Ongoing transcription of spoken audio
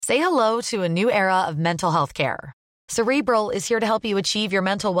Say hello to a new era of mental health care. Cerebral is here to help you achieve your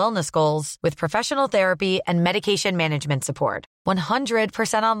mental wellness goals with professional therapy and medication management support.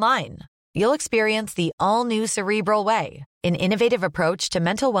 100% online. You'll experience the all-new Cerebral Way, an innovative approach to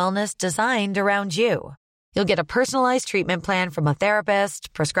mental wellness designed around you. You'll get a personalized treatment plan from a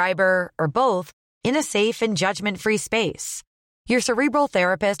therapist, prescriber, or both in a safe and judgment-free space. Your Cerebral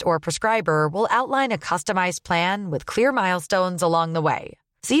therapist or prescriber will outline a customized plan with clear milestones along the way,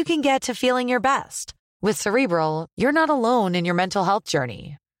 so you can get to feeling your best. With Cerebral, you're not alone in your mental health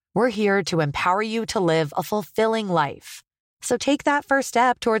journey. We're here to empower you to live a fulfilling life. So take that first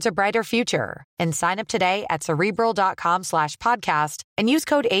step towards a brighter future and sign up today at Cerebral.com/podcast and use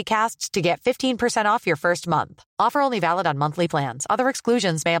code ACAST to get 15% off your first month. Offer only valid on monthly plans. Other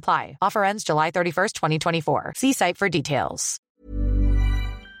exclusions may apply. Offer ends July 31st, 2024. See site for details.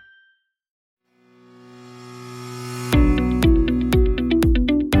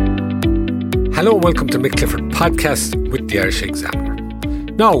 Hello and welcome to Mick Clifford Podcast with the Irish Examiner.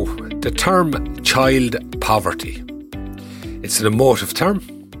 Now, the term child poverty. It's an emotive term.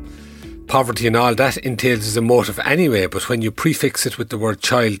 Poverty and all that entails is emotive anyway, but when you prefix it with the word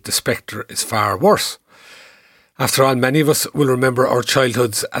child, the spectre is far worse. After all, many of us will remember our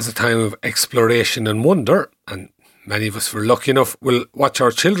childhoods as a time of exploration and wonder, and many of us, if we're lucky enough, will watch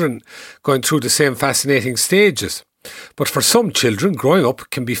our children going through the same fascinating stages. But for some children, growing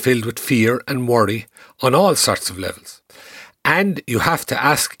up can be filled with fear and worry on all sorts of levels. And you have to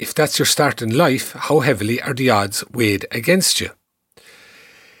ask, if that's your start in life, how heavily are the odds weighed against you?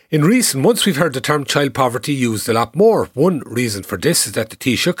 In recent months, we've heard the term child poverty used a lot more. One reason for this is that the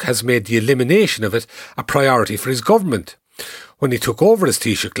Taoiseach has made the elimination of it a priority for his government. When he took over as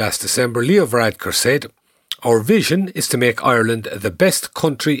Taoiseach last December, Leo Varadkar said, "Our vision is to make Ireland the best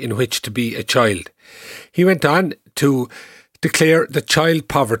country in which to be a child." He went on to declare that child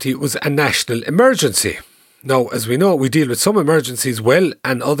poverty was a national emergency. Now, as we know, we deal with some emergencies well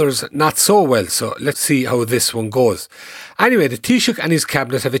and others not so well, so let's see how this one goes. Anyway, the Taoiseach and his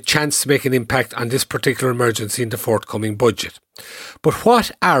cabinet have a chance to make an impact on this particular emergency in the forthcoming budget. But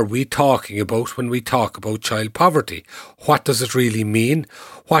what are we talking about when we talk about child poverty? What does it really mean?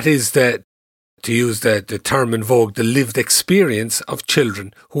 What is to use the term in vogue, the lived experience of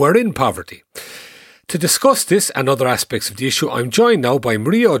children who are in poverty? To discuss this and other aspects of the issue, I'm joined now by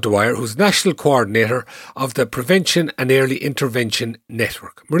Maria O'Dwyer, who's National Coordinator of the Prevention and Early Intervention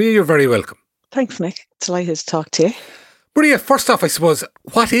Network. Maria, you're very welcome. Thanks, Mick. Delighted to talk to you. Maria, first off, I suppose,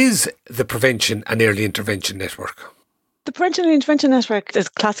 what is the Prevention and Early Intervention Network? The Prevention and Intervention Network is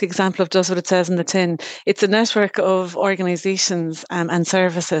a classic example of just what it says in the tin. It's a network of organisations and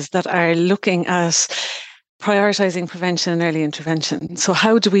services that are looking at prioritising prevention and early intervention. So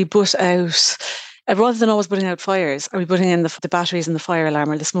how do we put out, rather than always putting out fires, are we putting in the batteries and the fire alarm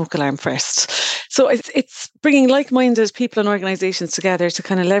or the smoke alarm first? So it's bringing like-minded people and organisations together to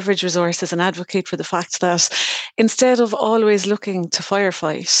kind of leverage resources and advocate for the fact that instead of always looking to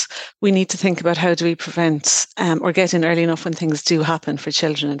firefight, we need to think about how do we prevent or get in early enough when things do happen for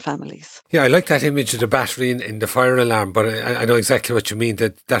children and families. Yeah, I like that image of the battery in the fire alarm, but I know exactly what you mean,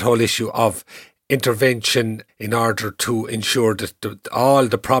 that whole issue of intervention in order to ensure that all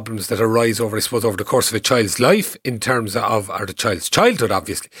the problems that arise over the course of a child's life, in terms of, or the child's childhood,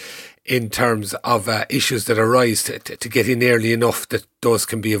 obviously, in terms of issues that arise to get in early enough that those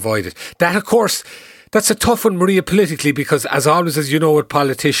can be avoided. That, of course, that's a tough one, Maria, politically, because as always, as you know, with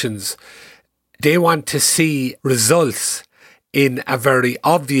politicians, they want to see results in a very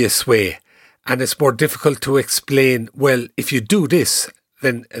obvious way. And it's more difficult to explain, well, if you do this,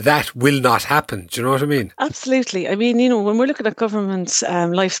 then that will not happen. Do you know what I mean? Absolutely. I mean, when we're looking at government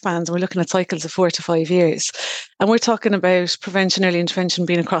lifespans, we're looking at cycles of 4 to 5 years, and we're talking about prevention, early intervention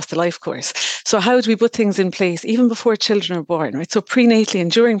being across the life course. So how do we put things in place even before children are born, right? So prenatally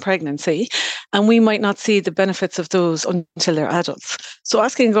and during pregnancy, and we might not see the benefits of those until they're adults. So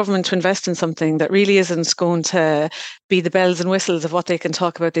asking government to invest in something that really isn't going to be the bells and whistles of what they can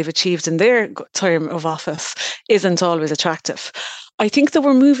talk about they've achieved in their term of office isn't always attractive. I think that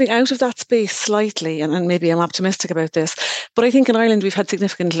we're moving out of that space slightly, and maybe I'm optimistic about this, but I think in Ireland we've had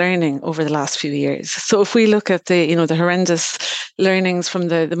significant learning over the last few years. So if we look at the horrendous learnings from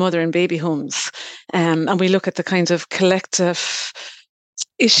the mother and baby homes, and we look at the kind of collective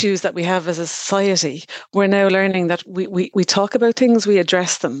issues that we have as a society, we're now learning that we talk about things, we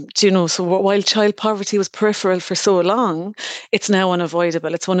address them. So while child poverty was peripheral for so long, it's now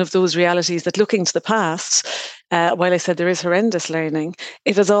unavoidable. It's one of those realities that, looking to the past, while I said there is horrendous learning,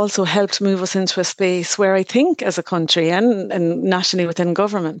 it has also helped move us into a space where I think as a country and nationally within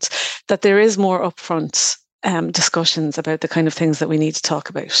government, that there is more upfront discussions about the kind of things that we need to talk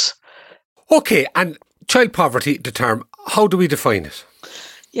about. Okay, and child poverty, the term, how do we define it?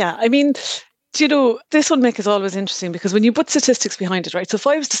 Yeah, I mean, this would make it always interesting because when you put statistics behind it, right? So if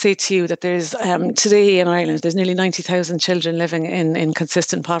I was to say to you that there's today in Ireland, there's nearly 90,000 children living in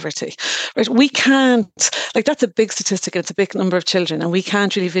consistent poverty, right? We can't, that's a big statistic, and it's a big number of children, and we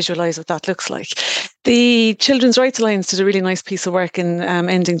can't really visualize what that looks like. The Children's Rights Alliance did a really nice piece of work in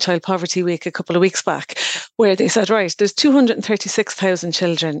Ending Child Poverty Week a couple of weeks back, where they said, right, there's 236,000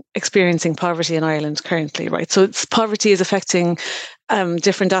 children experiencing poverty in Ireland currently, right? So poverty is affecting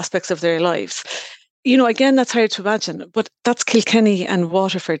different aspects of their lives. Again, that's hard to imagine, but that's Kilkenny and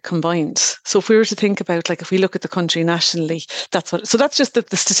Waterford combined. So if we were to think about, if we look at the country nationally, that's just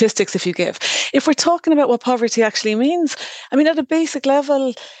the statistics if you give. If we're talking about what poverty actually means, I mean, at a basic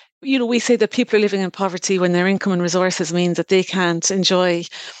level, we say that people are living in poverty when their income and resources means that they can't enjoy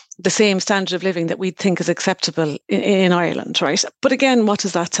the same standard of living that we think is acceptable in Ireland, right? But again, what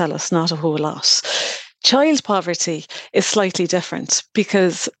does that tell us? Not a whole lot. Child poverty is slightly different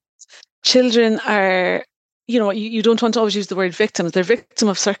because children are, you don't want to always use the word victims. They're victim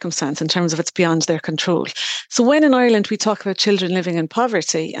of circumstance in terms of it's beyond their control. So when in Ireland we talk about children living in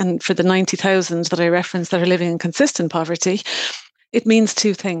poverty, and for the 90,000 that I referenced that are living in consistent poverty, it means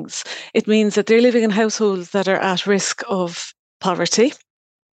two things. It means that they're living in households that are at risk of poverty.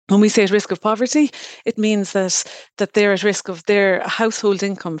 When we say at risk of poverty, it means that they're at risk of their household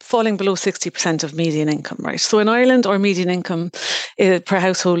income falling below 60% of median income, right? So in Ireland, our median income per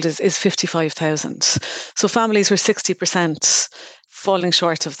household is 55,000. So families who are 60% falling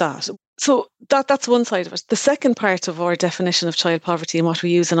short of that. So that's one side of it. The second part of our definition of child poverty and what we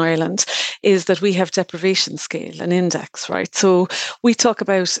use in Ireland is that we have deprivation scale, an index, right? So we talk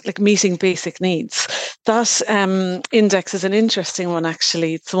about meeting basic needs. That index is an interesting one,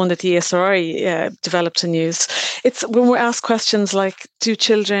 actually. It's the one that the ESRI developed and used. It's when we're asked questions like, do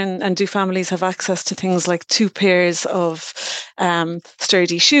children and do families have access to things like 2 pairs of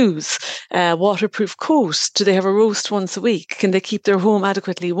sturdy shoes, waterproof coat? Do they have a roast once a week? Can they keep their home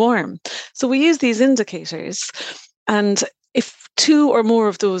adequately warm? So we use these indicators, and if 2 or more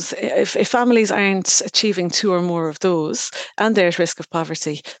of those, if families aren't achieving 2 or more of those, and they're at risk of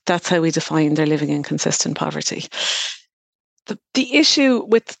poverty, that's how we define they're living in consistent poverty. The issue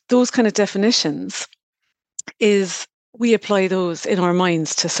with those kind of definitions is we apply those in our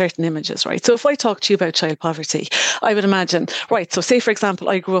minds to certain images, right? So if I talk to you about child poverty, I would imagine, right, so say, for example,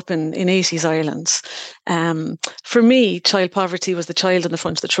 I grew up in 80s Ireland. For me, child poverty was the child in the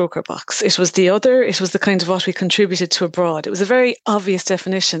front of the trocar box. It was the other, it was the kind of what we contributed to abroad. It was a very obvious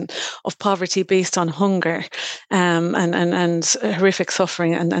definition of poverty based on hunger and horrific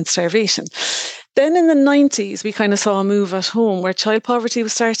suffering and starvation. Then in the 90s, we kind of saw a move at home where child poverty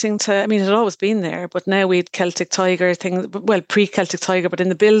was starting to, I mean, it had always been there, but now we had Celtic Tiger things, well, pre-Celtic Tiger, but in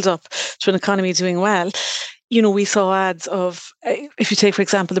the build-up to an economy doing well, we saw ads of, if you take, for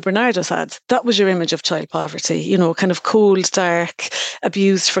example, the Bernardo's ads, that was your image of child poverty, kind of cold, dark,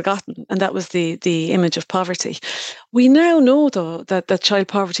 abused, forgotten. And that was the image of poverty. We now know, though, that child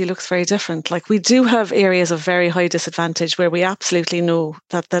poverty looks very different. We do have areas of very high disadvantage where we absolutely know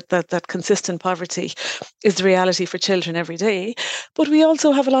that consistent poverty is the reality for children every day. But we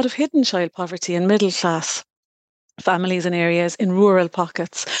also have a lot of hidden child poverty in middle class families and areas, in rural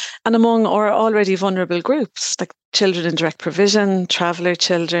pockets, and among our already vulnerable groups, like children in direct provision, traveller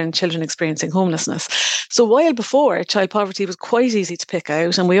children, children experiencing homelessness. So while before child poverty was quite easy to pick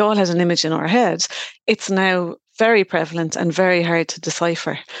out and we all had an image in our head, it's now very prevalent and very hard to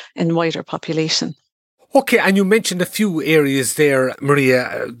decipher in wider population. Okay, and you mentioned a few areas there,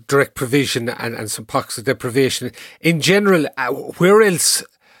 Maria, direct provision and some pockets of deprivation. In general, where else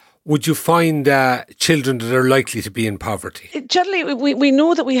would you find children that are likely to be in poverty? Generally, we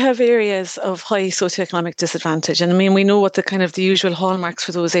know that we have areas of high socioeconomic disadvantage. And I mean, we know what the usual hallmarks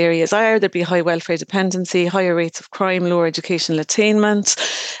for those areas are. There'd be high welfare dependency, higher rates of crime, lower educational attainment,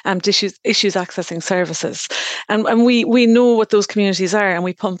 issues accessing services. And we know what those communities are, and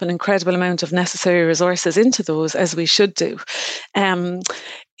we pump an incredible amount of necessary resources into those, as we should do.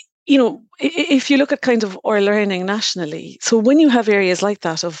 If you look at kind of our learning nationally, so when you have areas like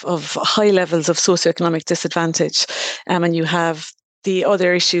that of high levels of socioeconomic disadvantage, and you have the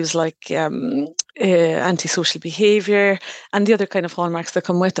other issues like antisocial behaviour and the other kind of hallmarks that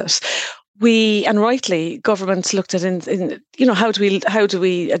come with it, and rightly, governments looked at how do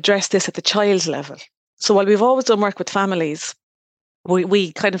we address this at the child level. So while we've always done work with families,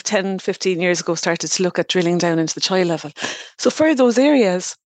 we kind of 10, 15 years ago started to look at drilling down into the child level. So for those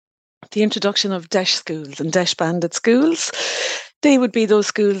areas, the introduction of DEIS schools and DEIS banded schools, They would be those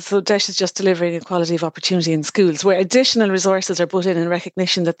schools. So DEIS is just delivering equality of opportunity in schools, where additional resources are put in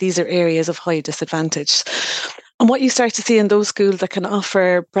recognition that these are areas of high disadvantage. And what you start to see in those schools that can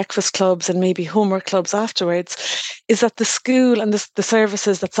offer breakfast clubs and maybe homework clubs afterwards is that the school and the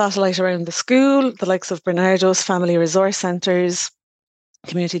services that satellite around the school, the likes of Bernardo's, family resource centres,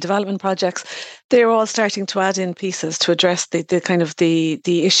 community development projects, they're all starting to add in pieces to address the kind of the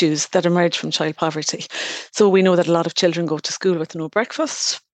issues that emerge from child poverty. So we know that a lot of children go to school with no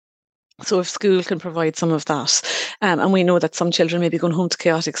breakfast. So if school can provide some of that, and we know that some children may be going home to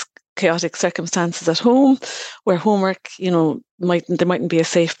chaotic circumstances at home, where homework, there mightn't be a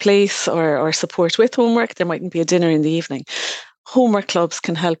safe place or support with homework. There mightn't be a dinner in the evening. Homework clubs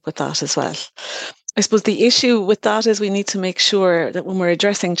can help with that as well. I suppose the issue with that is we need to make sure that when we're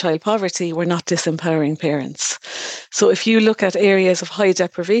addressing child poverty, we're not disempowering parents. So if you look at areas of high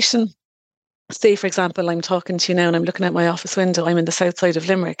deprivation, say, for example, I'm talking to you now and I'm looking at my office window, I'm in the south side of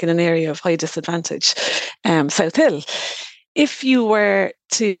Limerick in an area of high disadvantage, South Hill. If you were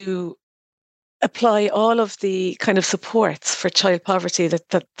to apply all of the kind of supports for child poverty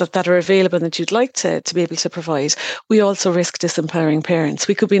that are available and that you'd like to be able to provide, we also risk disempowering parents.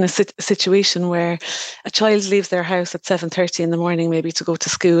 We could be in a situation where a child leaves their house at 7:30 in the morning, maybe to go to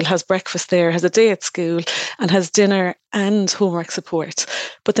school, has breakfast there, has a day at school, and has dinner and homework support.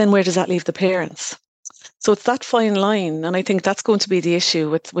 But then where does that leave the parents? So it's that fine line, and I think that's going to be the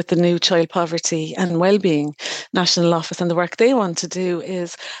issue with the new Child Poverty and Wellbeing National Office, and the work they want to do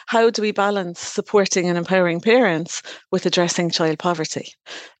is how do we balance supporting and empowering parents with addressing child poverty?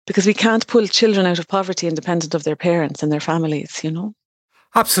 Because we can't pull children out of poverty independent of their parents and their families,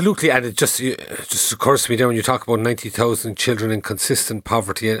 Absolutely, and it just occurs to me there when you talk about 90,000 children in consistent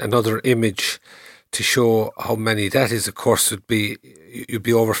poverty. Another image to show how many that is, of course, would be you'd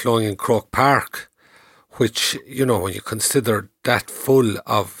be overflowing in Croke Park, which, when you consider that full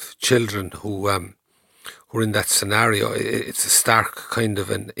of children who are in that scenario, it's a stark kind of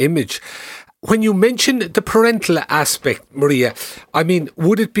an image. When you mention the parental aspect, Maria, I mean,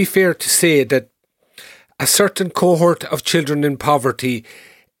 would it be fair to say that a certain cohort of children in poverty,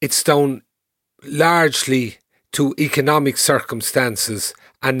 it's down largely to economic circumstances,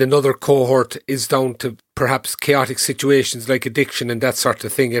 and another cohort is down to perhaps chaotic situations like addiction and that sort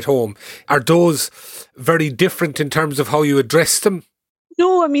of thing at home? Are those very different in terms of how you address them?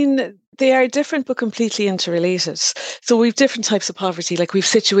 No, I mean, they are different but completely interrelated. So we've different types of poverty, like we've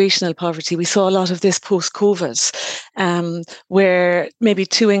situational poverty. We saw a lot of this post-COVID, where maybe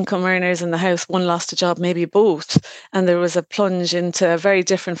two income earners in the house, one lost a job, maybe both, and there was a plunge into a very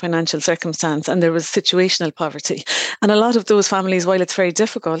different financial circumstance, and there was situational poverty. And a lot of those families, while it's very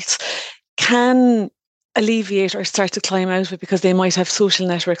difficult, can alleviate or start to climb out of it because they might have social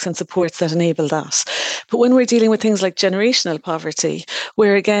networks and supports that enable that. But when we're dealing with things like generational poverty,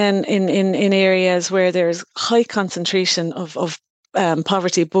 where again in areas where there's high concentration of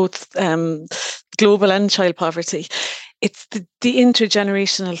poverty, both global and child poverty, it's the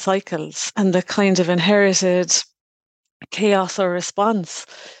intergenerational cycles and the kind of inherited chaos or response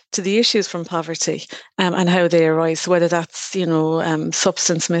to the issues from poverty and how they arise. So whether that's,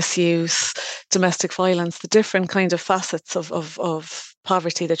 substance misuse, domestic violence, the different kind of facets of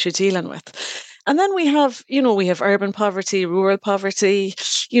poverty that you're dealing with. And then we have urban poverty, rural poverty.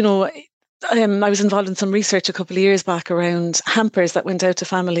 I was involved in some research a couple of years back around hampers that went out to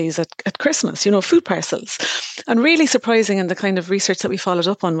families at Christmas, food parcels. And really surprising in the kind of research that we followed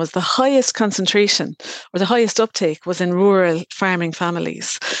up on was the highest concentration or the highest uptake was in rural farming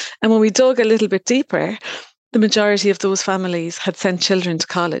families. And when we dug a little bit deeper, the majority of those families had sent children to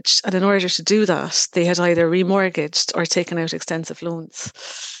college. And in order to do that, they had either remortgaged or taken out extensive loans.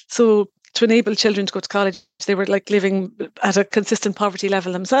 So to enable children to go to college, they were like living at a consistent poverty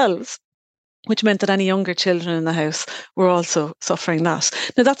level themselves, which meant that any younger children in the house were also suffering that.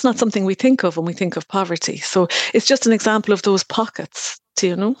 Now, that's not something we think of when we think of poverty. So it's just an example of those pockets,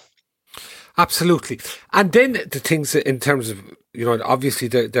 Absolutely. And then the things in terms of, obviously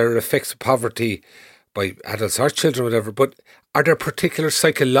there are effects of poverty by adults or children, whatever, but are there particular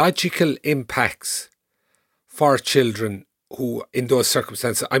psychological impacts for children who, in those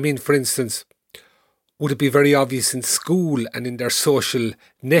circumstances? I mean, for instance, would it be very obvious in school and in their social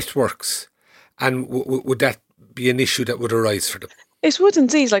networks? And would that be an issue that would arise for them? It would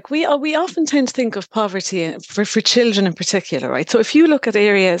indeed. Like we often tend to think of poverty for children in particular, right? So if you look at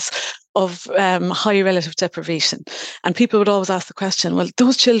areas of high relative deprivation, and people would always ask the question, well,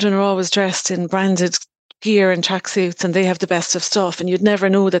 those children are always dressed in branded gear and tracksuits and they have the best of stuff and you'd never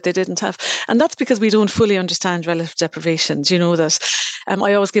know that they didn't have. And that's because we don't fully understand relative deprivation. Do you know that?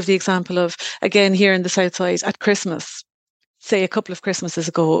 I always give the example of, again, here in the South Side at Christmas, say a couple of Christmases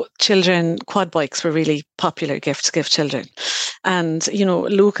ago, quad bikes were really popular gift to give children. And,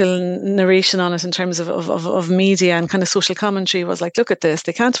 local narration on it in terms of media and kind of social commentary was like, look at this,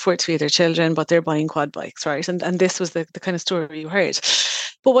 they can't afford to feed their children, but they're buying quad bikes, right? And this was the kind of story you heard.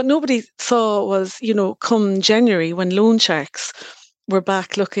 But what nobody saw was, come January, when loan sharks were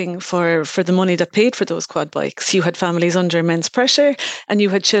back looking for the money that paid for those quad bikes, you had families under immense pressure, and you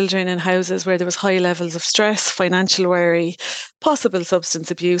had children in houses where there was high levels of stress, financial worry, possible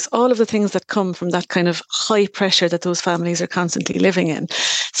substance abuse, all of the things that come from that kind of high pressure that those families are constantly living in.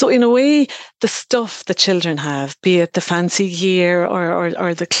 So in a way, the stuff that children have, be it the fancy gear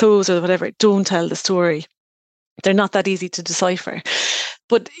or the clothes or whatever, don't tell the story. They're not that easy to decipher.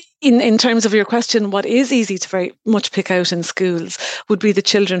 But in terms of your question, what is easy to very much pick out in schools would be the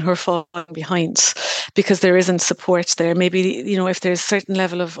children who are falling behind because there isn't support there. Maybe, if there's a certain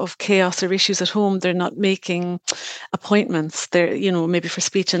level of chaos or issues at home, they're not making appointments. They're, maybe for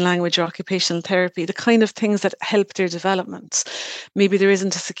speech and language or occupational therapy, the kind of things that help their development. Maybe there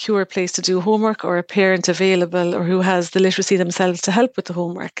isn't a secure place to do homework or a parent available or who has the literacy themselves to help with the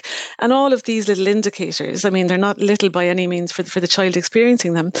homework. And all of these little indicators, I mean, they're not little by any means for the child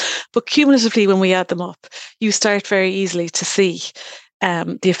experiencing them, but cumulatively, when we add them up, you start very easily to see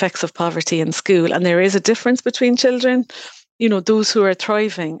the effects of poverty in school. And there is a difference between children, those who are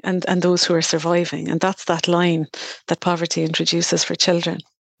thriving and those who are surviving. And that's that line that poverty introduces for children.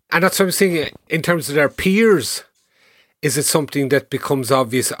 And that's what I'm saying in terms of their peers. Is it something that becomes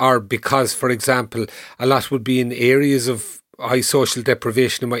obvious, or because, for example, a lot would be in areas of high social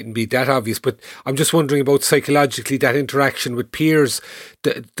deprivation, it mightn't be that obvious, but I'm just wondering about psychologically that interaction with peers.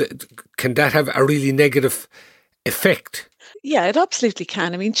 Can that have a really negative effect? Yeah, it absolutely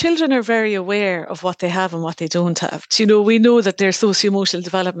can. I mean, children are very aware of what they have and what they don't have. We know that their socio-emotional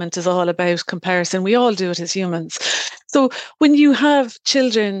development is all about comparison. We all do it as humans. So when you have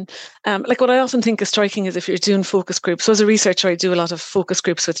children, like what I often think is striking is if you're doing focus groups. So as a researcher, I do a lot of focus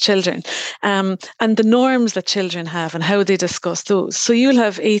groups with children and the norms that children have and how they discuss those. So you'll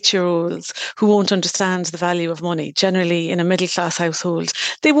have 8-year-olds who won't understand the value of money. Generally, in a middle-class household,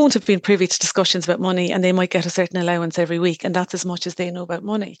 they won't have been privy to discussions about money, and they might get a certain allowance every week, and that's as much as they know about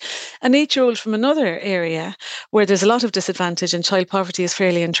money. An 8-year-old from another area where there's a lot of disadvantage and child poverty is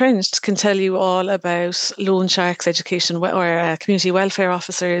fairly entrenched can tell you all about loan sharks, education or community welfare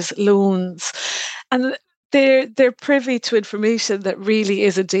officers, loans, and they're privy to information that really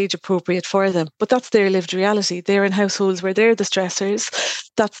isn't age appropriate for them. But that's their lived reality. They're in households where they're the stressors.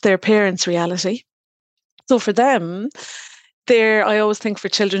 That's their parents' reality. So for them, I always think for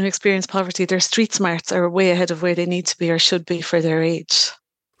children who experience poverty, their street smarts are way ahead of where they need to be or should be for their age.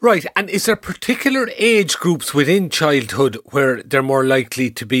 Right. And is there particular age groups within childhood where they're more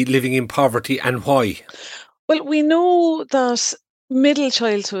likely to be living in poverty, and why? Well, we know that middle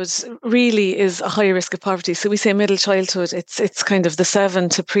childhood really is a high risk of poverty. So we say middle childhood, it's kind of the 7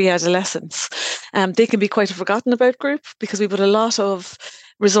 to pre-adolescence. They can be quite a forgotten about group because we put a lot of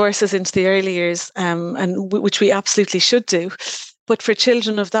resources into the early years, and which we absolutely should do. But for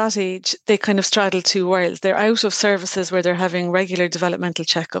children of that age, they kind of straddle two worlds. They're out of services where they're having regular developmental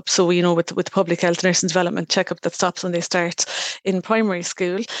checkups. So, with public health nurse and development checkup that stops when they start in primary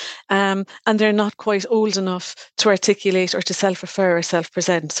school. And they're not quite old enough to articulate or to self-refer or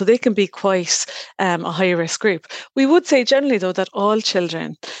self-present. So they can be quite a high-risk group. We would say generally, though, that all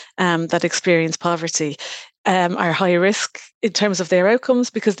children that experience poverty are high risk in terms of their outcomes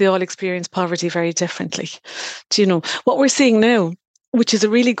because they all experience poverty very differently. What we're seeing now, which is a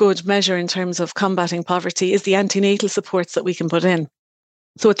really good measure in terms of combating poverty, is the antenatal supports that we can put in.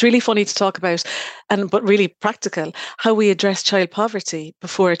 So it's really funny to talk about, but really practical, how we address child poverty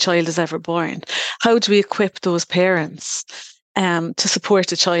before a child is ever born. How do we equip those parents to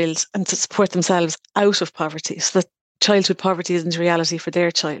support a child and to support themselves out of poverty so that childhood poverty isn't a reality for their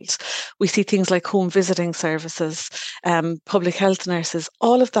child? We see things like home visiting services, public health nurses,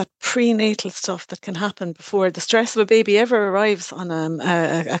 all of that prenatal stuff that can happen before the stress of a baby ever arrives on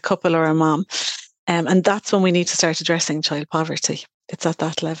a couple or a mom. And that's when we need to start addressing child poverty. It's at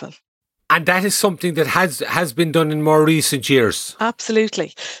that level. And that is something that has been done in more recent years.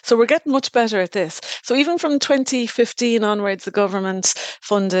 Absolutely. So we're getting much better at this. So even from 2015 onwards, the government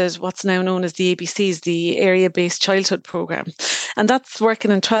funded what's now known as the ABCs, the Area-Based Childhood Programme. And that's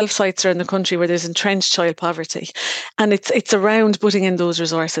working in 12 sites around the country where there's entrenched child poverty. And it's around putting in those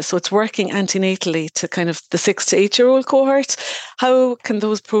resources. So it's working antenatally to kind of the 6 to 8-year-old cohort. How can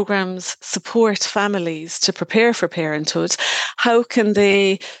those programmes support families to prepare for parenthood? How can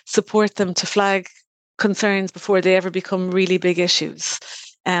they support them to flag concerns before they ever become really big issues?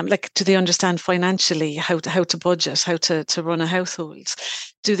 Like, do they understand financially how to budget, how to run a household?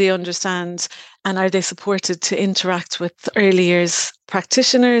 Do they understand, and are they supported to interact with early years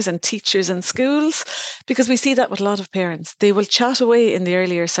practitioners and teachers in schools? Because we see that with a lot of parents. They will chat away in the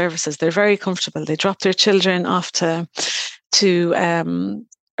earlier services. They're very comfortable. They drop their children off to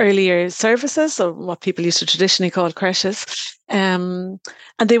earlier services, or what people used to traditionally call creches, and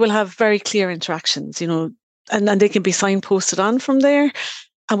they will have very clear interactions, and they can be signposted on from there.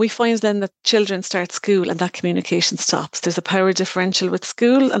 And we find then that children start school and that communication stops. There's a power differential with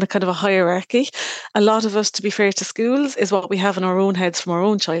school and a kind of a hierarchy. A lot of us, to be fair to schools, is what we have in our own heads from our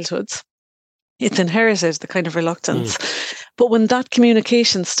own childhoods. It's inherited, the kind of reluctance. But when that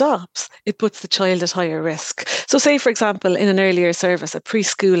communication stops, it puts the child at higher risk. So say, for example, in an earlier service, a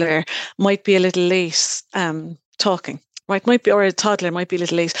preschooler might be a little late talking. Right, or a toddler might be a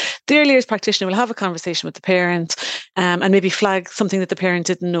little late. The early years practitioner will have a conversation with the parent and maybe flag something that the parent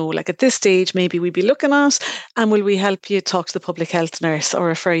didn't know. Like, at this stage, maybe we'd be looking at, and will we help you talk to the public health nurse or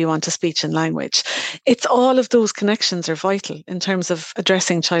refer you on to speech and language? It's all of those connections are vital in terms of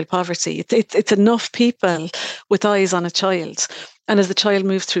addressing child poverty. It's enough people with eyes on a child. And as the child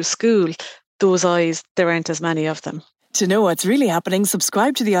moves through school, those eyes, there aren't as many of them. To know what's really happening,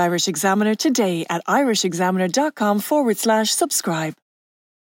 subscribe to the Irish Examiner today at irishexaminer.com/subscribe.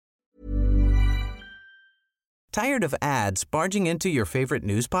 Tired of ads barging into your favorite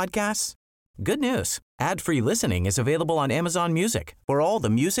news podcasts? Good news. Ad-free listening is available on Amazon Music for all the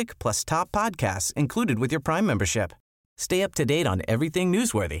music plus top podcasts included with your Prime membership. Stay up to date on everything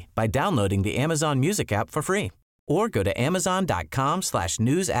newsworthy by downloading the Amazon Music app for free, or go to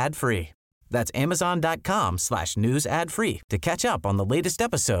amazon.com/news ad free. That's amazon.com/news ad free to catch up on the latest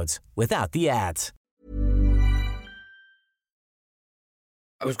episodes without the ads.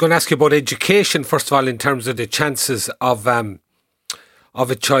 I was going to ask you about education, first of all, in terms of the chances of a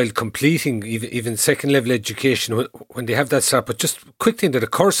child completing even second level education when they have that start. But just a quick thing that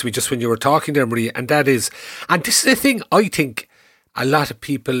occurs to me just when you were talking there, Maria, and that is, and this is the thing I think a lot of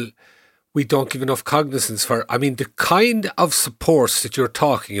people, we don't give enough cognizance for. I mean, the kind of supports that you're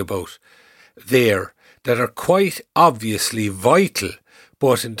talking about there that are quite obviously vital,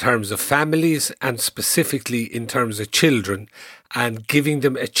 both in terms of families and specifically in terms of children, and giving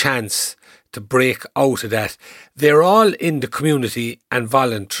them a chance to break out of that. They're all in the community and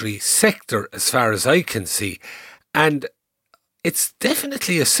voluntary sector as far as I can see. And it's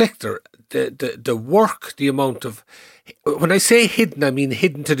definitely a sector, the work, the amount of, when I say hidden, I mean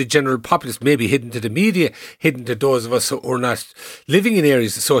hidden to the general populace, maybe hidden to the media, hidden to those of us who are not living in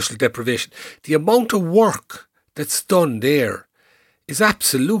areas of social deprivation. The amount of work that's done there is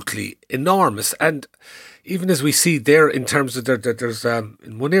absolutely enormous. And even as we see there in terms of there's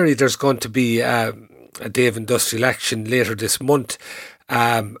in one area there's going to be a day of industrial action later this month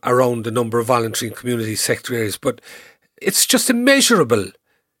around the number of voluntary and community sector areas. But it's just immeasurable,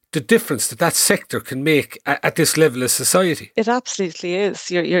 the difference that sector can make at this level of society. It absolutely is.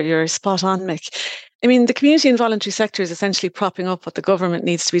 You're spot on, Mick. I mean, the community and voluntary sector is essentially propping up what the government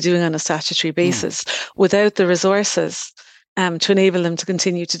needs to be doing on a statutory basis without the resources to enable them to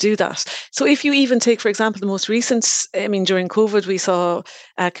continue to do that. So if you even take, for example, the most recent, during COVID, we saw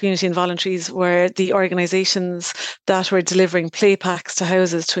community and voluntaries were the organisations that were delivering play packs to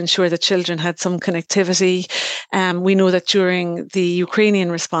houses to ensure that children had some connectivity. We know that during the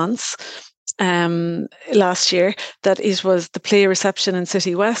Ukrainian response, last year, that it was the play reception in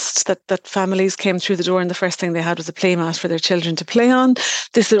City West, that families came through the door and the first thing they had was a play mat for their children to play on.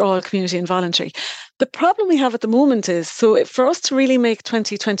 This is all community and voluntary. The problem we have at the moment is, so for us to really make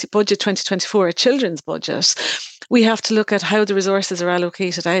 2024 a children's budget, we have to look at how the resources are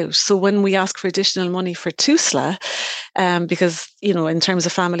allocated out. So when we ask for additional money for TUSLA, because, in terms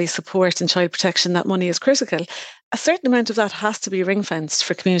of family support and child protection, that money is critical, a certain amount of that has to be ring-fenced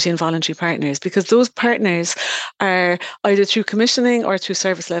for community and voluntary partners, because those partners are either through commissioning or through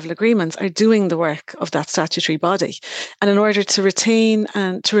service level agreements are doing the work of that statutory body. And in order to retain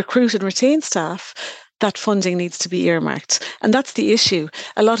and to recruit and retain staff, that funding needs to be earmarked. And that's the issue.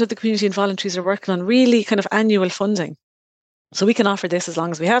 A lot of the community and voluntaries are working on really kind of annual funding. So we can offer this as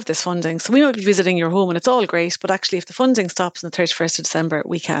long as we have this funding. So we might be visiting your home and it's all great, but actually if the funding stops on the 31st of December,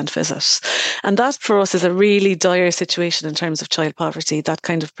 we can't visit. And that for us is a really dire situation in terms of child poverty, that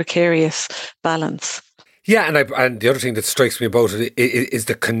kind of precarious balance. Yeah, and the other thing that strikes me about it is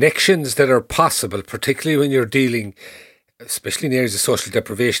the connections that are possible, particularly when you're dealing, especially in areas of social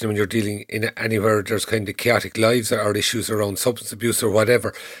deprivation, when you're dealing in anywhere there's kind of chaotic lives or issues around substance abuse or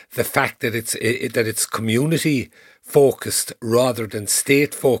whatever. The fact that it's community focused rather than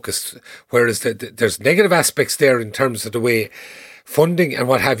state focused, whereas there's negative aspects there in terms of the way funding and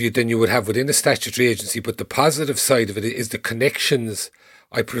what have you than you would have within a statutory agency. But the positive side of it is the connections,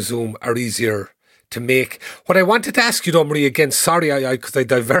 I presume, are easier to make. What I wanted to ask you though, Marie, again, sorry, because I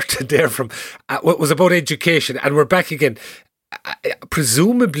diverted there from what was about education, and we're back again.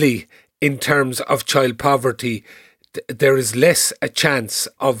 Presumably, in terms of child poverty, there is less a chance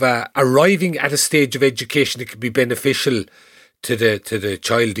of arriving at a stage of education that could be beneficial to the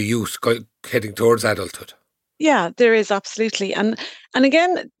child, the youth, heading towards adulthood. Yeah, there is, absolutely. And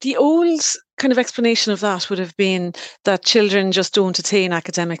again, the old kind of explanation of that would have been that children just don't attain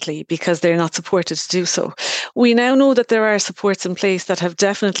academically because they're not supported to do so. We now know that there are supports in place that have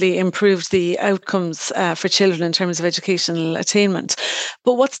definitely improved the outcomes for children in terms of educational attainment.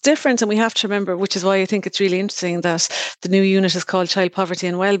 But what's different, and we have to remember, which is why I think it's really interesting that the new unit is called Child Poverty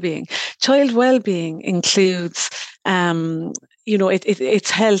and Wellbeing. Child wellbeing includes, it's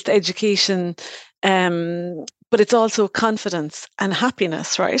health, education, but it's also confidence and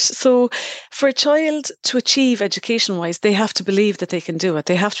happiness, right? So for a child to achieve education-wise, they have to believe that they can do it.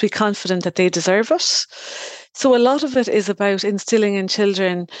 They have to be confident that they deserve it. So a lot of it is about instilling in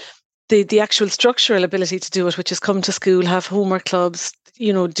children the actual structural ability to do it, which is come to school, have homework clubs,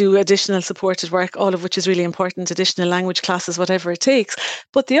 do additional supported work, all of which is really important, additional language classes, whatever it takes.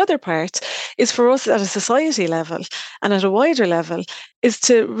 But the other part is for us at a society level and at a wider level is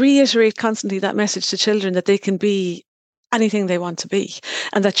to reiterate constantly that message to children that they can be anything they want to be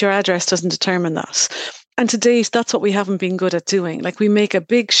and that your address doesn't determine that. And to date, that's what we haven't been good at doing. Like, we make a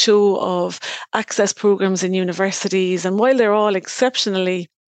big show of access programs in universities, and while they're all exceptionally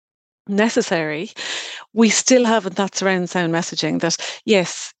necessary, we still haven't that surround sound messaging that,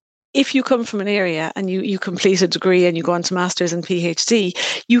 yes, if you come from an area and you complete a degree and you go on to masters and PhD,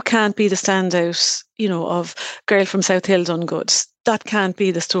 you can't be the standout, of girl from South Hill done good. That can't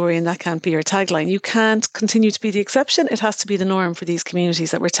be the story and that can't be your tagline. You can't continue to be the exception. It has to be the norm for these communities,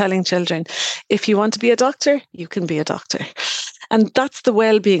 that we're telling children, if you want to be a doctor, you can be a doctor. And that's the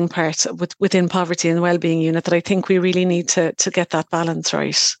well-being part within Poverty and Wellbeing Unit that I think we really need to get that balance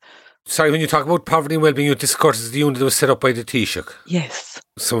right. Sorry, when you talk about Poverty and Wellbeing Unit, this, of course, is the unit that was set up by the Taoiseach. Yes.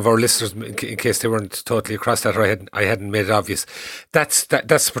 Some of our listeners, in case they weren't totally across that, or I hadn't made it obvious, that's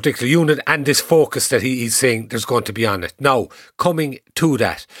a particular unit and this focus that he's saying there's going to be on it. Now, coming to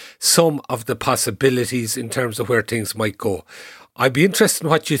that, some of the possibilities in terms of where things might go. I'd be interested in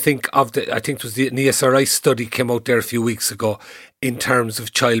what you think of I think it was the ESRI study came out there a few weeks ago in terms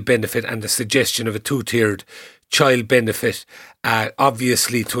of child benefit and the suggestion of a two-tiered child benefit,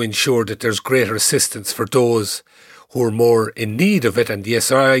 obviously to ensure that there's greater assistance for those who are more in need of it. And the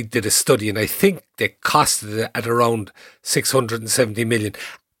SRI did a study, and I think they costed it at around 670 million.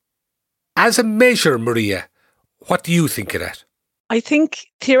 As a measure, Maria, what do you think of that? I think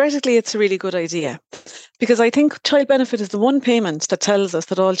theoretically it's a really good idea, because I think child benefit is the one payment that tells us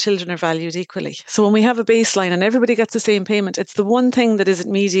that all children are valued equally. So when we have a baseline and everybody gets the same payment, it's the one thing that isn't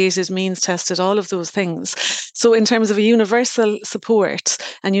mediated, means tested, all of those things. So in terms of a universal support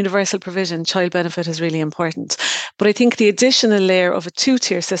and universal provision, child benefit is really important. But I think the additional layer of a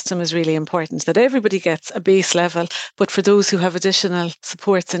two-tier system is really important, that everybody gets a base level, but for those who have additional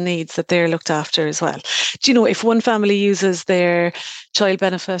supports and needs, that they're looked after as well. Do you know, if one family uses their child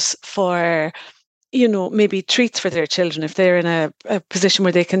benefit for, maybe treats for their children, if they're in a position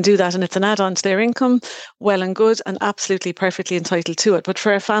where they can do that and it's an add-on to their income, well and good, and absolutely perfectly entitled to it. But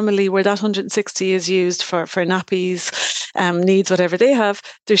for a family where that 160 is used for nappies, needs, whatever they have,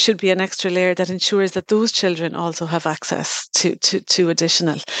 there should be an extra layer that ensures that those children also have access to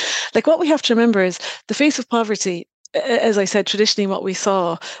additional. Like, what we have to remember is the face of poverty. As I said, traditionally what we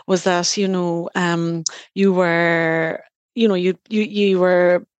saw was that,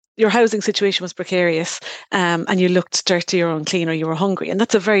 your housing situation was precarious, and you looked dirty or unclean, or you were hungry. And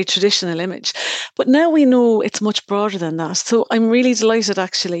that's a very traditional image. But now we know it's much broader than that. So I'm really delighted,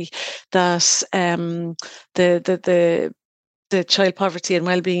 actually, that the Child Poverty and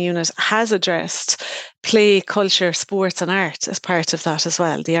Wellbeing Unit has addressed play, culture, sports and art as part of that as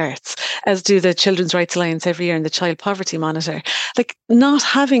well, the arts, as do the Children's Rights Alliance every year and the Child Poverty Monitor. Like, not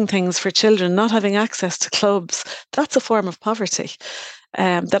having things for children, not having access to clubs, that's a form of poverty.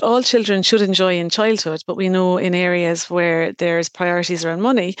 That all children should enjoy in childhood, but we know in areas where there's priorities around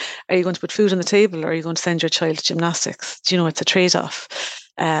money, are you going to put food on the table, or are you going to send your child to gymnastics? Do you know, it's a trade-off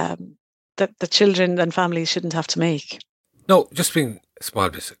that the children and families shouldn't have to make. No, just being a small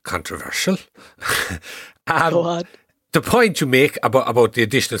bit controversial. Go on. The point you make about the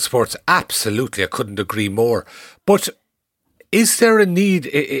additional sports, absolutely, I couldn't agree more. But is there a need,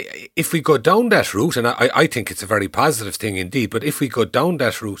 if we go down that route, and I think it's a very positive thing indeed, but if we go down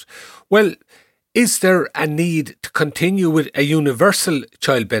that route, well, Is there a need to continue with a universal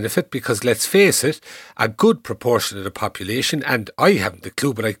child benefit? Because let's face it, a good proportion of the population, and I haven't a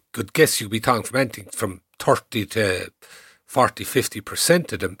clue, but I could guess you'd be talking from anything from 30 to 40,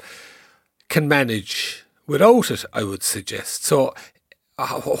 50% of them can manage without it, I would suggest. So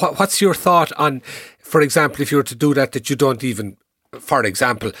what's your thought on, for example, if you were to do that you don't even, for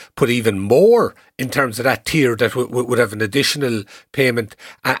example, put even more in terms of that tier that would have an additional payment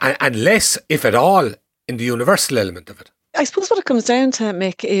and less, if at all, in the universal element of it? I suppose what it comes down to,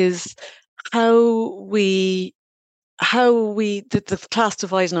 Mick, is the class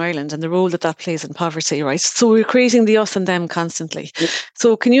divide in Ireland and the role that plays in poverty, right? So we're creating the us and them constantly.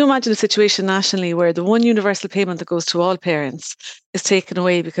 So can you imagine a situation nationally where the one universal payment that goes to all parents is taken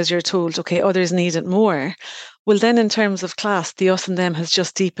away because you're told, okay, others need it more? Well, then in terms of class, the us and them has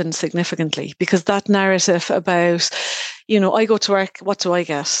just deepened significantly, because that narrative about, I go to work, what do I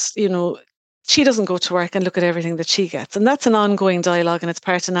get? She doesn't go to work and look at everything that she gets. And that's an ongoing dialogue, and it's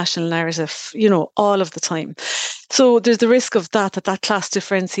part of national narrative, all of the time. So there's the risk of that class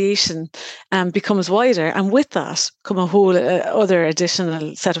differentiation becomes wider. And with that come a whole other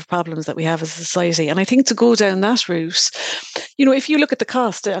additional set of problems that we have as a society. And I think to go down that route, if you look at the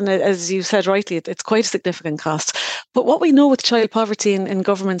cost, and as you said rightly, it's quite a significant cost. But what we know with child poverty in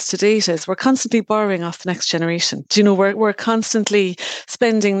governments to date is we're constantly borrowing off the next generation. We're constantly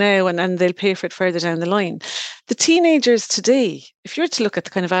spending now and they'll pay for it further down the line. The teenagers today, if you were to look at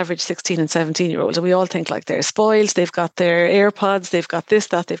the kind of average 16 and 17-year-olds, and we all think like they're spoiled, they've got their AirPods, they've got this,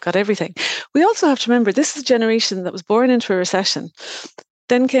 that, they've got everything. We also have to remember this is a generation that was born into a recession.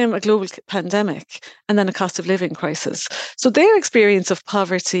 Then came a global pandemic and then a cost of living crisis. So their experience of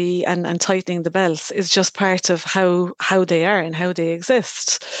poverty and tightening the belts is just part of how they are and how they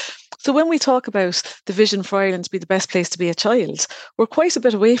exist. So when we talk about the vision for Ireland to be the best place to be a child, we're quite a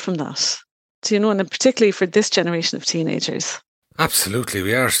bit away from that, and particularly for this generation of teenagers. Absolutely,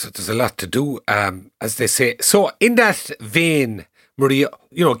 we are. So there's a lot to do, as they say. So in that vein, Maria,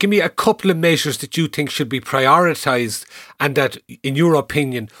 give me a couple of measures that you think should be prioritised and that, in your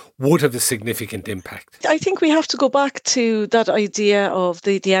opinion, would have a significant impact. I think we have to go back to that idea of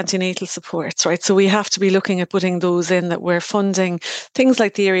the antenatal supports, right? So we have to be looking at putting those in, that we're funding things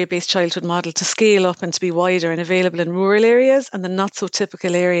like the area-based childhood model to scale up and to be wider and available in rural areas and the not so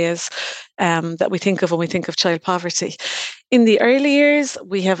typical areas that we think of when we think of child poverty. In the early years,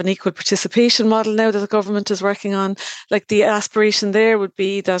 we have an equal participation model now that the government is working on. Like, the aspiration there would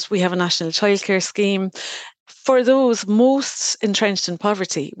be that we have a national childcare scheme. For those most entrenched in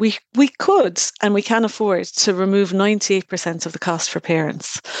poverty, we could and we can afford to remove 98% of the cost for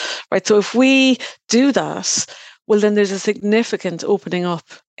parents, right? So if we do that, well, then there's a significant opening up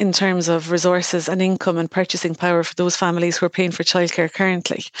in terms of resources and income and purchasing power for those families who are paying for childcare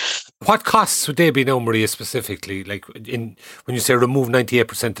currently. What costs would they be now, Maria, specifically? Like, when you say remove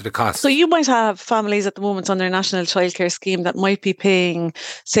 98% of the cost? So you might have families at the moment on their national childcare scheme that might be paying,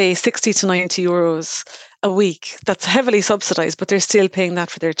 say, 60 to 90 euros a week. That's heavily subsidised, but they're still paying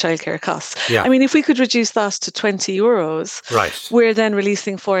that for their childcare costs. Yeah. I mean, if we could reduce that to 20 euros, right, we're then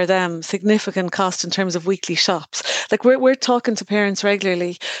releasing for them significant cost in terms of weekly shops. Like, we're talking to parents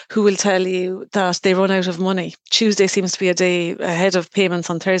regularly who will tell you that they run out of money. Tuesday seems to be a day ahead of payments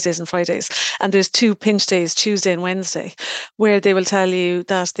on Thursdays and Fridays. And there's 2 pinch days, Tuesday and Wednesday, where they will tell you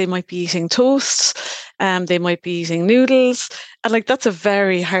that they might be eating toast, they might be eating noodles. And like, that's a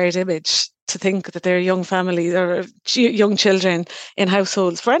very hard image to think that they're young families or young children in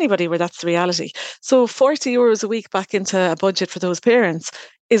households, for anybody where that's the reality. So 40 euros a week back into a budget for those parents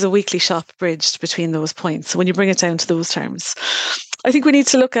is a weekly shop bridged between those points. So when you bring it down to those terms, I think we need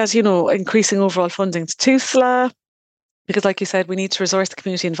to look at, increasing overall funding to TUSLA, because like you said, we need to resource the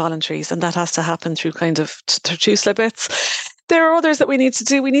community and voluntaries, and that has to happen through kind of TUSLA bits. There are others that we need to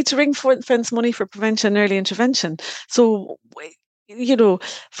do. We need to ring fence money for prevention and early intervention. So,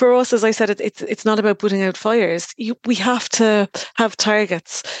 for us, as I said, it's not about putting out fires. We have to have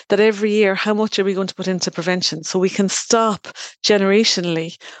targets that every year, how much are we going to put into prevention, so we can stop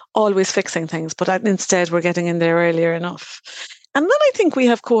generationally always fixing things, but instead we're getting in there earlier enough. And then I think we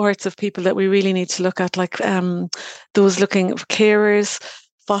have cohorts of people that we really need to look at, like those looking for carers,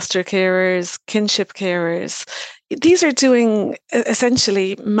 foster carers, kinship carers. These are doing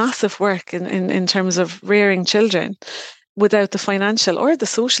essentially massive work in terms of rearing children, without the financial or the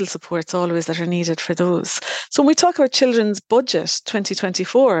social supports always that are needed for those. So when we talk about children's budget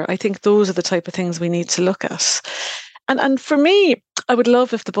 2024, I think those are the type of things we need to look at. And for me, I would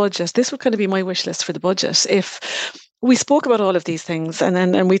love if the budget, this would kind of be my wish list for the budget, if we spoke about all of these things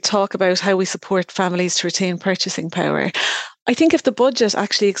and we talk about how we support families to retain purchasing power. I think if the budget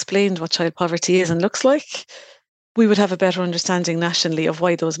actually explained what child poverty is and looks like, we would have a better understanding nationally of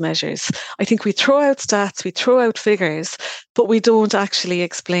why those measures. I think we throw out stats, we throw out figures, but we don't actually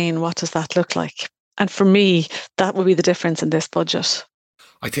explain what does that look like. And for me, that would be the difference in this budget.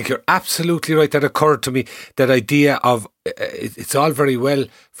 I think you're absolutely right. That occurred to me, that idea of it's all very well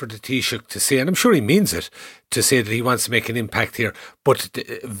for the Taoiseach to say, and I'm sure he means it, to say that he wants to make an impact here, but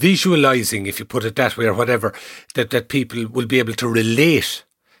visualising, if you put it that way or whatever, that people will be able to relate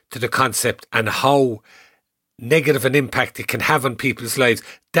to the concept and how negative an impact it can have on people's lives.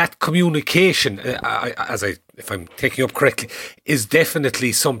 That communication, if I'm taking up correctly, is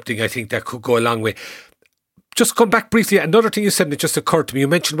definitely something I think that could go a long way. Just come back briefly, another thing you said, and it just occurred to me, you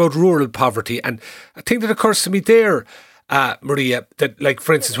mentioned about rural poverty, and a thing that occurs to me there, Maria, that like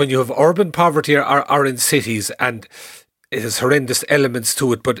for instance when you have urban poverty or in cities, and it has horrendous elements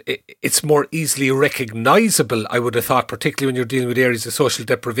to it, but it's more easily recognisable, I would have thought, particularly when you're dealing with areas of social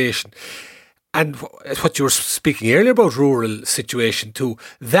deprivation. And what you were speaking earlier about rural situation too,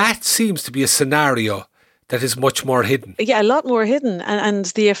 that seems to be a scenario that is much more hidden. Yeah, a lot more hidden. And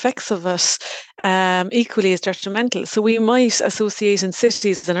the effects of it equally is detrimental. So we might associate in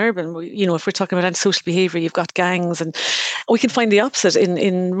cities and urban, if we're talking about antisocial behaviour, you've got gangs, and we can find the opposite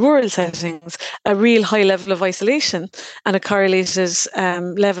in rural settings, a real high level of isolation and a correlated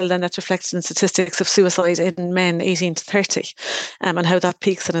level then that's reflected in statistics of suicide in men 18 to 30 and how that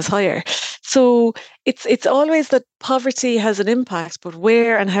peaks and is higher. So it's always that poverty has an impact, but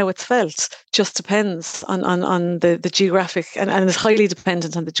where and how it's felt just depends on the geographic and is highly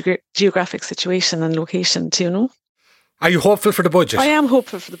dependent on the geographic situation and location too, Are you hopeful for the budget? I am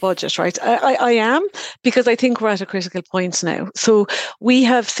hopeful for the budget, right? I am, because I think we're at a critical point now. So we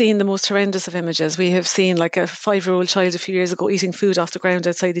have seen the most horrendous of images. We have seen like a 5-year-old child a few years ago eating food off the ground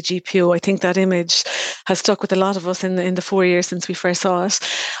outside the GPO. I think that image has stuck with a lot of us in the 4 years since we first saw it.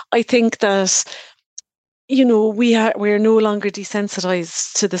 I think that we're no longer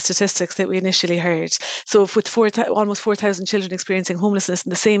desensitized to the statistics that we initially heard. So if with almost 4,000 children experiencing homelessness,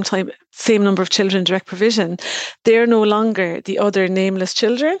 and the same number of children in direct provision, they're no longer the other nameless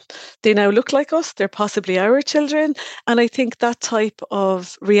children. They now look like us. They're possibly our children. And I think that type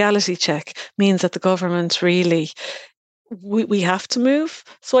of reality check means that the government really, we have to move.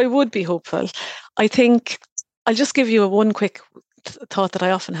 So I would be hopeful. I think I'll just give you one quick thought that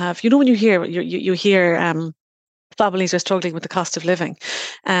I often have. When you hear families are struggling with the cost of living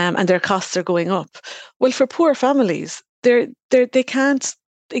and their costs are going up. Well, for poor families, they can't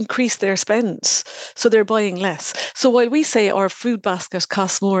increase their spend, so they're buying less. So while we say our food basket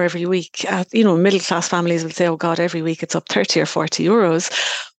costs more every week, middle class families will say, oh God, every week it's up 30 or 40 euros.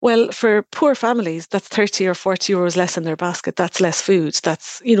 Well, for poor families, that's 30 or 40 euros less in their basket. That's less food.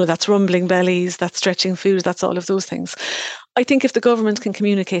 That's rumbling bellies, that's stretching food, that's all of those things. I think if the government can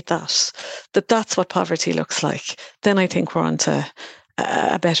communicate that's what poverty looks like, then I think we're on to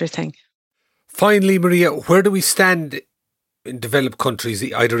a better thing. Finally, Maria, where do we stand in developed countries,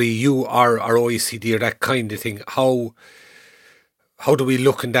 either EU or OECD or that kind of thing? How do we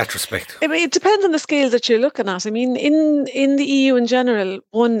look in that respect? I mean, it depends on the scale that you're looking at. I mean, in the EU in general,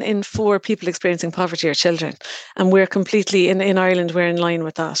 1 in 4 people experiencing poverty are children. And we're completely, in Ireland, we're in line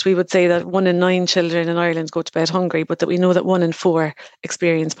with that. We would say that 1 in 9 children in Ireland go to bed hungry, but that we know that 1 in 4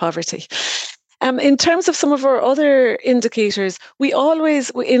 experience poverty. In terms of some of our other indicators, we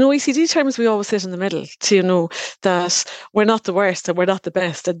always, in OECD terms, we always sit in the middle to know that we're not the worst and we're not the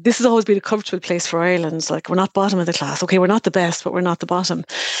best. And this has always been a comfortable place for Ireland. Like, we're not bottom of the class. Okay, we're not the best, but we're not the bottom.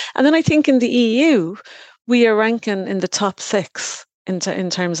 And then I think in the EU, we are ranking in the top 6 in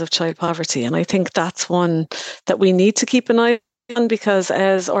terms of child poverty. And I think that's one that we need to keep an eye on, because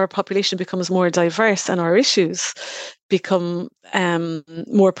as our population becomes more diverse and our issues become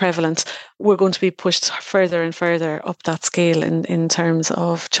more prevalent, we're going to be pushed further and further up that scale in terms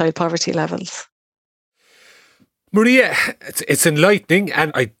of child poverty levels. Maria, it's enlightening,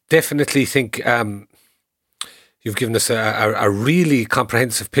 and I definitely think you've given us a really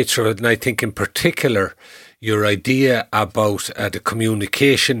comprehensive picture of it, and I think in particular your idea about the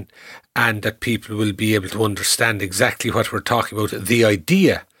communication and that people will be able to understand exactly what we're talking about. The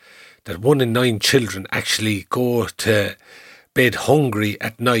idea that 1 in 9 children actually go to bed hungry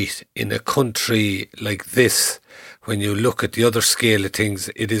at night in a country like this, when you look at the other scale of things,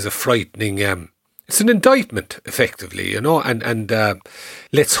 it is a frightening, it's an indictment effectively, and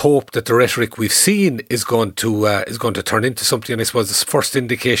let's hope that the rhetoric we've seen is going to turn into something. And I suppose the first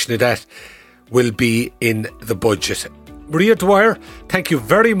indication of that will be in the budget. Maria Dwyer, thank you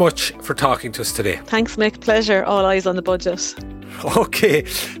very much for talking to us today. Thanks, Mick. Pleasure. All eyes on the budget. Okay.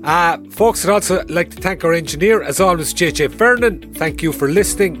 Folks, I'd also like to thank our engineer, as always, JJ Fernan. Thank you for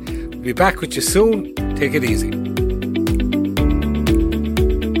listening. We'll be back with you soon. Take it easy.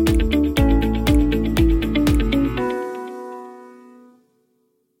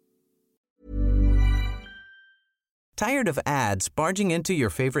 Tired of ads barging into your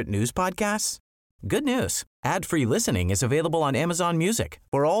favorite news podcasts? Good news. Ad-free listening is available on Amazon Music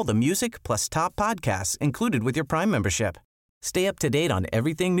for all the music plus top podcasts included with your Prime membership. Stay up to date on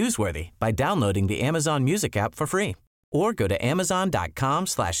everything newsworthy by downloading the Amazon Music app for free or go to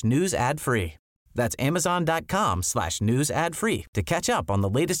amazon.com/news ad free. That's amazon.com/news ad free to catch up on the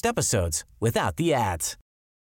latest episodes without the ads.